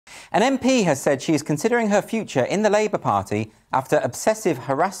An MP has said she is considering her future in the Labour Party after obsessive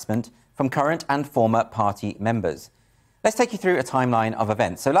harassment from current and former party members. Let's take you through a timeline of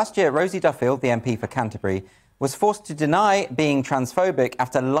events. So last year, Rosie Duffield, the MP for Canterbury, was forced to deny being transphobic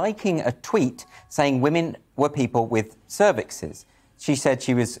after liking a tweet saying women were people with cervixes. She said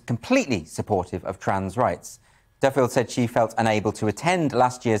she was completely supportive of trans rights. Duffield said she felt unable to attend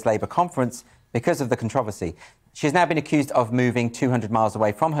last year's Labour conference because of the controversy. She has now been accused of moving 200 miles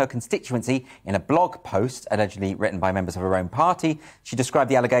away from her constituency in a blog post allegedly written by members of her own party. She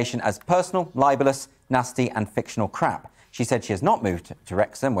described the allegation as personal, libellous, nasty and fictional crap. She said she has not moved to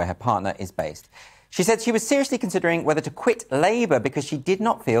Wrexham, where her partner is based. She said she was seriously considering whether to quit Labour because she did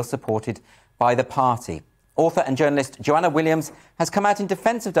not feel supported by the party. Author and journalist Joanna Williams has come out in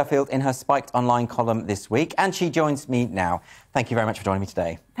defence of Duffield in her Spiked Online column this week, and she joins me now. Thank you very much for joining me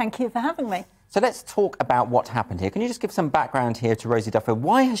today. Thank you for having me. So let's talk about what happened here. Can you just give some background here to Rosie Duffield?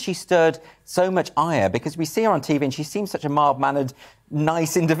 Why has she stirred so much ire? Because we see her on TV and she seems such a mild-mannered,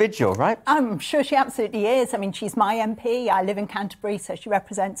 nice individual, right? I'm sure she absolutely is. I mean, she's my MP. I live in Canterbury, so she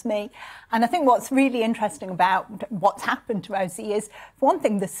represents me. And I think what's really interesting about what's happened to Rosie is, for one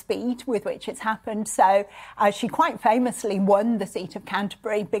thing, the speed with which it's happened. So she quite famously won the seat of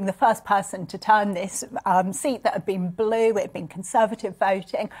Canterbury, being the first person to turn this seat that had been blue, it had been Conservative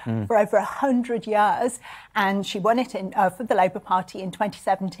voting for over 100 years. And she won it for the Labour Party in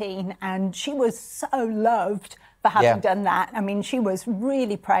 2017. And she was so loved for having done that. I mean, she was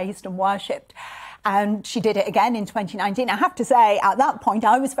really praised and worshipped. And she did it again in 2019. I have to say, at that point,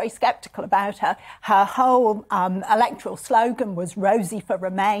 I was very sceptical about her. Her whole electoral slogan was Rosie for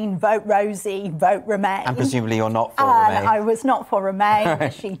Remain, vote Rosie, vote Remain. And presumably you're not for Remain. I was not for Remain.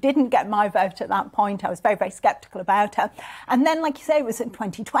 Right. She didn't get my vote at that point. I was very, very sceptical about her. And then, like you say, it was in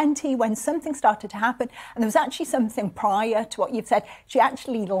 2020 when something started to happen. And there was actually something prior to what you've said. She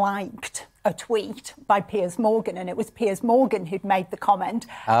actually liked a tweet by Piers Morgan, and it was Piers Morgan who'd made the comment.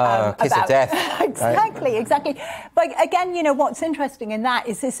 Kiss of death. Exactly, exactly. But again, you know, what's interesting in that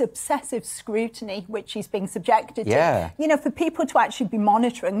is this obsessive scrutiny which she's being subjected to. You know, for people to actually be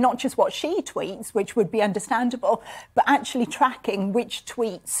monitoring not just what she tweets, which would be understandable, but actually tracking which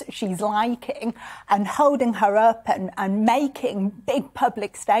tweets she's liking and holding her up and making big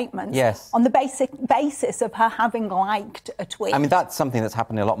public statements on the basis of her having liked a tweet. I mean, that's something that's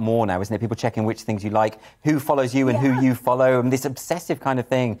happening a lot more now, isn't it? People checking which things you like, who follows you and who you follow, and this obsessive kind of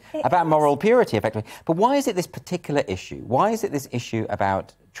thing about moral purity, effectively. But why is it this particular issue? Why is it this issue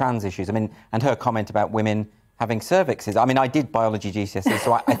about trans issues? I mean, and her comment about women having cervixes. I mean, I did biology GCSE,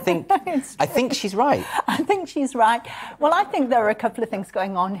 so I think she's right. I think she's right. Well, I think there are a couple of things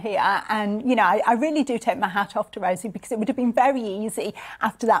going on here. And, you know, I really do take my hat off to Rosie, because it would have been very easy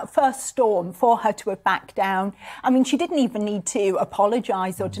after that first storm for her to have backed down. I mean, she didn't even need to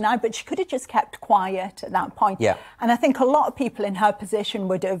apologise or deny, but she could have just kept quiet at that point. And I think a lot of people in her position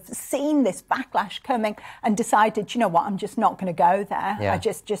would have seen this backlash coming and decided, you know what, I'm just not going to go there. I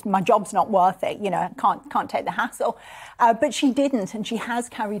just my job's not worth it. You know, can't take the hassle. But she didn't, and she has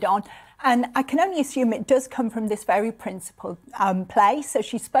carried on. And I can only assume it does come from this very principled place. So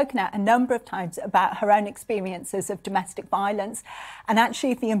she's spoken out a number of times about her own experiences of domestic violence and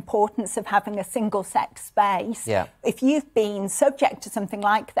actually the importance of having a single-sex space. If you've been subject to something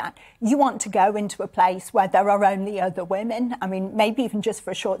like that, you want to go into a place where there are only other women. I mean, maybe even just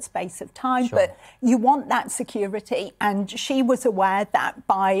for a short space of time, but you want that security. And she was aware that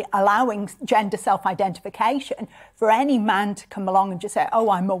by allowing gender self-identification for any man to come along and just say,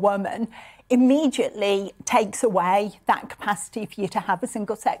 oh, I'm a woman, immediately takes away that capacity for you to have a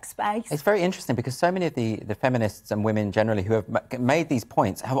single-sex space. It's very interesting because so many of the feminists and women generally who have made these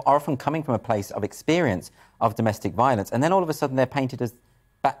points are often coming from a place of experience of domestic violence, and then all of a sudden they're painted as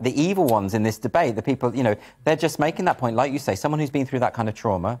the evil ones in this debate. The people, you know, they're just making that point, like you say, someone who's been through that kind of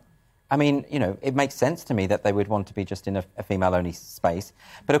trauma. I mean, you know, it makes sense to me that they would want to be just in a female-only space.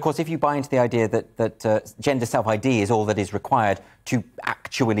 But, of course, if you buy into the idea that gender self-ID is all that is required to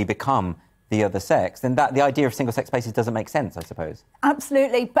actually become the other sex, then the idea of single-sex spaces doesn't make sense, I suppose.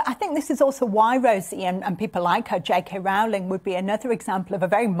 Absolutely. But I think this is also why Rosie and people like her, J.K. Rowling, would be another example of a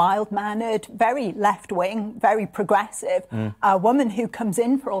very mild-mannered, very left-wing, very progressive woman who comes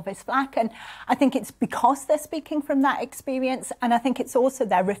in for all this flack. And I think it's because they're speaking from that experience, and I think it's also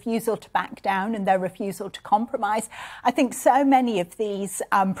their refusal to back down and their refusal to compromise. I think so many of these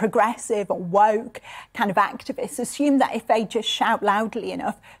progressive or woke kind of activists assume that if they just shout loudly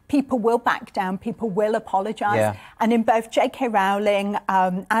enough, people will back back down, people will apologise. Yeah. And in both J.K. Rowling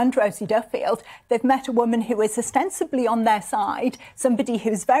and Rosie Duffield, they've met a woman who is ostensibly on their side, somebody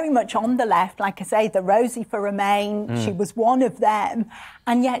who's very much on the left, like I say, the Rosie for Remain. She was one of them.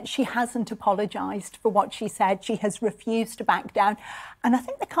 And yet she hasn't apologised for what she said. She has refused to back down. And I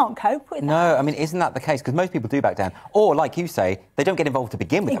think they can't cope with that. No, I mean, isn't that the case? Because most people do back down. Or, like you say, they don't get involved to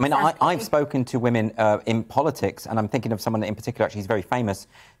begin with. Exactly. I mean, I've spoken to women in politics, and I'm thinking of someone in particular, actually, who's very famous,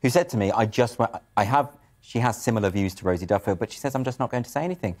 who said to me, she has similar views to Rosie Duffield, but she says, I'm just not going to say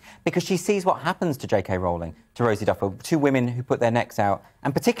anything. Because she sees what happens to J.K. Rowling, to Rosie Duffield, two women who put their necks out,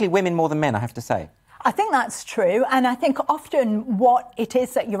 and particularly women more than men, I have to say. I think that's true. And I think often what it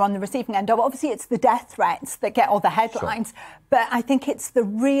is that you're on the receiving end of, obviously it's the death threats that get all the headlines, sure. But I think it's the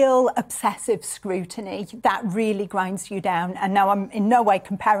real obsessive scrutiny that really grinds you down. And now I'm in no way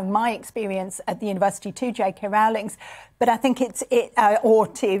comparing my experience at the university to J.K. Rowling's, but I think or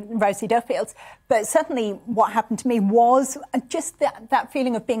to Rosie Duffield's. But certainly what happened to me was just that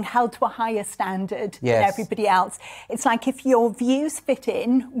feeling of being held to a higher standard than everybody else. It's like if your views fit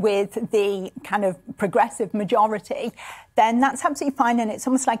in with the kind of progressive majority, then that's absolutely fine, and it's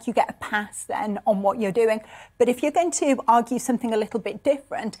almost like you get a pass then on what you're doing. But if you're going to argue something a little bit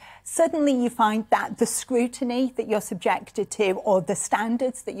different, suddenly you find that the scrutiny that you're subjected to or the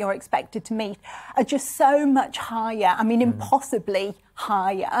standards that you're expected to meet are just so much higher. I mean, impossibly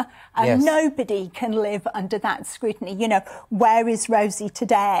higher. Nobody can live under that scrutiny. You know, where is Rosie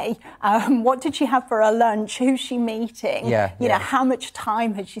today? What did she have for her lunch? Who's she meeting? You know, how much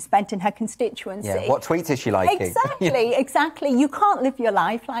time has she spent in her constituency? What tweets is she liking? Exactly. You can't live your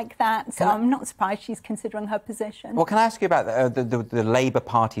life like that. So I'm not surprised she's considering her position. Well, can I ask you about the Labour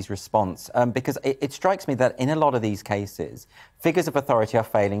Party's response? Because it strikes me that in a lot of these cases, figures of authority are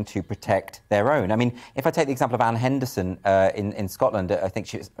failing to protect their own. I mean, if I take the example of Anne Henderson in Scotland, I think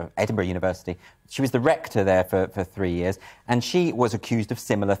she was at Edinburgh University. She was the rector there for 3 years, and she was accused of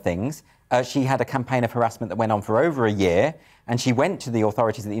similar things. She had a campaign of harassment that went on for over a year, and she went to the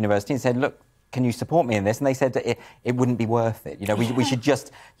authorities at the university and said, look, can you support me in this? And they said that it wouldn't be worth it. You know, we should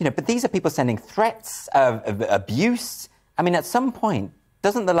just, you know, but these are people sending threats of abuse. I mean, at some point,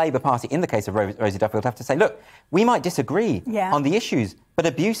 doesn't the Labour Party, in the case of Rosie Duffield, have to say, look, we might disagree on the issues, but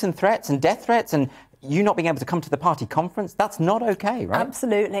abuse and threats and death threats and you not being able to come to the party conference, that's not OK, right?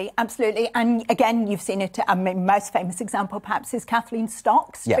 Absolutely. And again, you've seen it. I mean, most famous example perhaps is Kathleen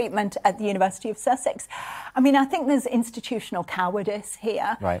Stock's treatment at the University of Sussex. I mean, I think there's institutional cowardice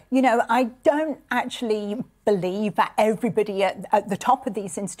here. Right. You know, I don't actually believe that everybody at the top of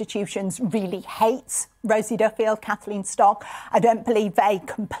these institutions really hates Rosie Duffield, Kathleen Stock. I don't believe they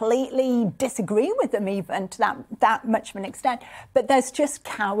completely disagree with them even to that much of an extent. But there's just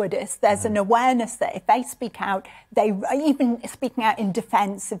cowardice. There's an awareness that if they speak out, even speaking out in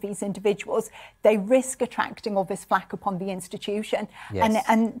defence of these individuals, they risk attracting all this flack upon the institution.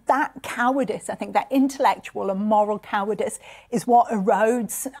 And that cowardice, I think, that intellectual and moral cowardice is what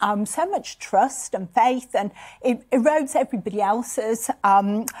erodes so much trust and faith, and it erodes everybody else's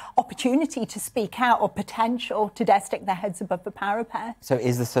opportunity to speak out or potential to dare stick their heads above the parapet. So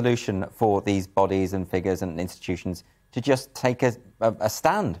is the solution for these bodies and figures and institutions to just take a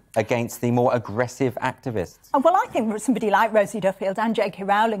stand against the more aggressive activists? Well, I think somebody like Rosie Duffield and J.K.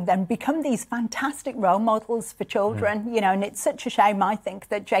 Rowling then become these fantastic role models for children, you know, and it's such a shame, I think,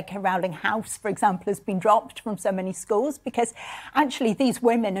 that J.K. Rowling House, for example, has been dropped from so many schools, because actually these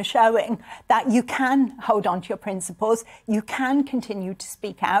women are showing that you can hold on to your principles, you can continue to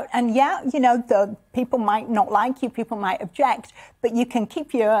speak out, and you know, the people might not like you, people might object, but you can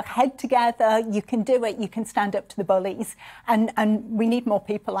keep your head together, you can do it, you can stand up to the bullies, and we need more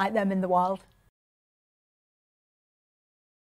people like them in the world.